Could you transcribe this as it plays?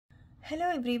Hello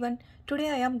everyone. Today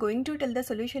I am going to tell the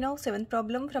solution of 7th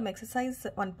problem from exercise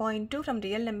 1.2 from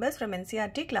real numbers from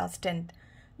NCERT class 10th.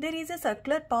 There is a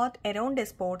circular path around a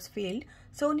sports field.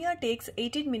 Sonia takes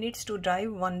 18 minutes to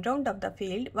drive one round of the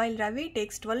field while Ravi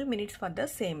takes 12 minutes for the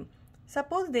same.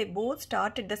 Suppose they both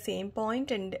start at the same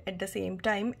point and at the same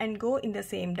time and go in the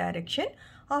same direction.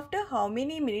 After how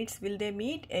many minutes will they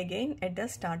meet again at the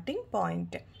starting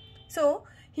point? So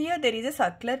here there is a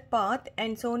circular path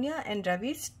and Sonia and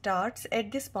Ravi starts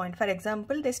at this point. For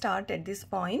example, they start at this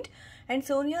point and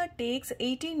Sonia takes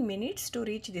 18 minutes to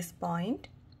reach this point.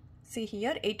 See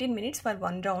here 18 minutes for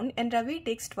one round and Ravi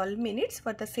takes 12 minutes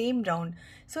for the same round.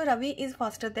 So Ravi is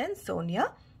faster than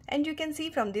Sonia. And you can see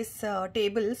from this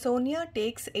table, Sonia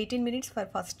takes 18 minutes for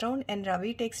first round and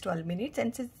Ravi takes 12 minutes.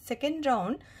 And second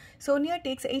round, Sonia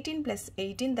takes 18 plus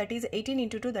 18, that is 18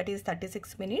 into 2, that is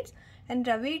 36 minutes. And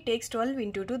Ravi takes 12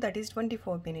 into 2, that is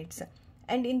 24 minutes.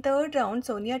 And in third round,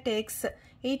 Sonia takes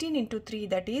 18 into 3,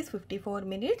 that is 54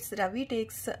 minutes. Ravi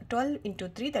takes 12 into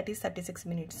 3, that is 36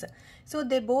 minutes. So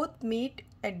they both meet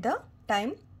at the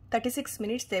time 36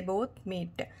 minutes they both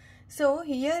meet. So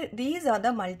here these are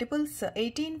the multiples,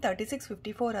 18, 36,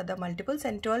 54 are the multiples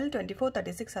and 12, 24,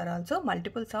 36 are also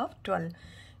multiples of 12.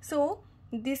 So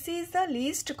this is the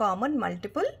least common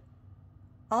multiple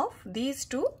of these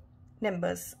two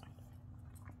numbers.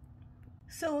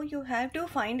 So you have to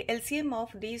find LCM of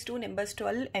these two numbers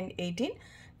 12 and 18.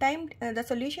 The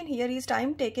solution here is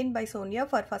time taken by Sonia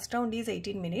for first round is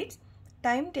 18 minutes.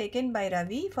 Time taken by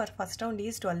Ravi for first round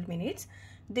is 12 minutes.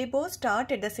 They both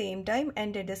start at the same time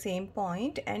and at the same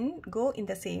point and go in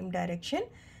the same direction.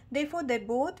 Therefore, they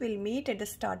both will meet at the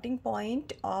starting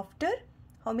point after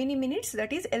how many minutes?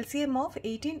 That is LCM of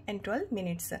 18 and 12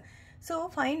 minutes. So,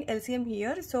 find LCM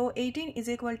here. So, 18 is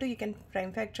equal to, you can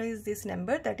prime factorize this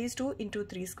number, that is 2 into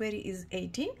 3 square is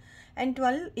 18 and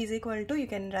 12 is equal to, you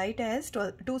can write as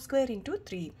 2 square into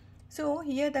 3. So,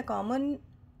 here the common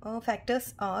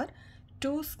factors are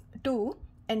 2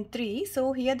 and 3.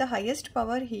 So here the highest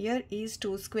power here is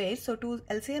 2 square. So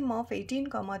LCM of 18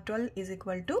 comma 12 is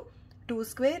equal to 2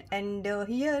 square and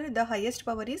here the highest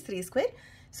power is 3 square.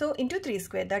 So into 3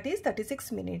 square, that is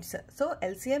 36 minutes. So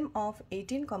LCM of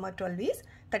 18 comma 12 is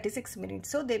 36 minutes.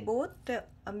 So they both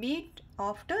meet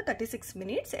after 36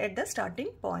 minutes at the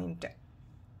starting point.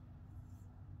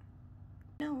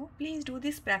 Now please do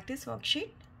this practice worksheet.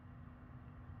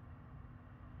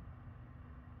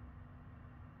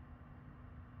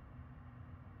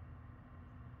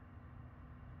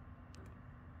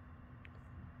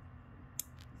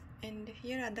 And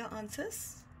here are the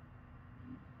answers.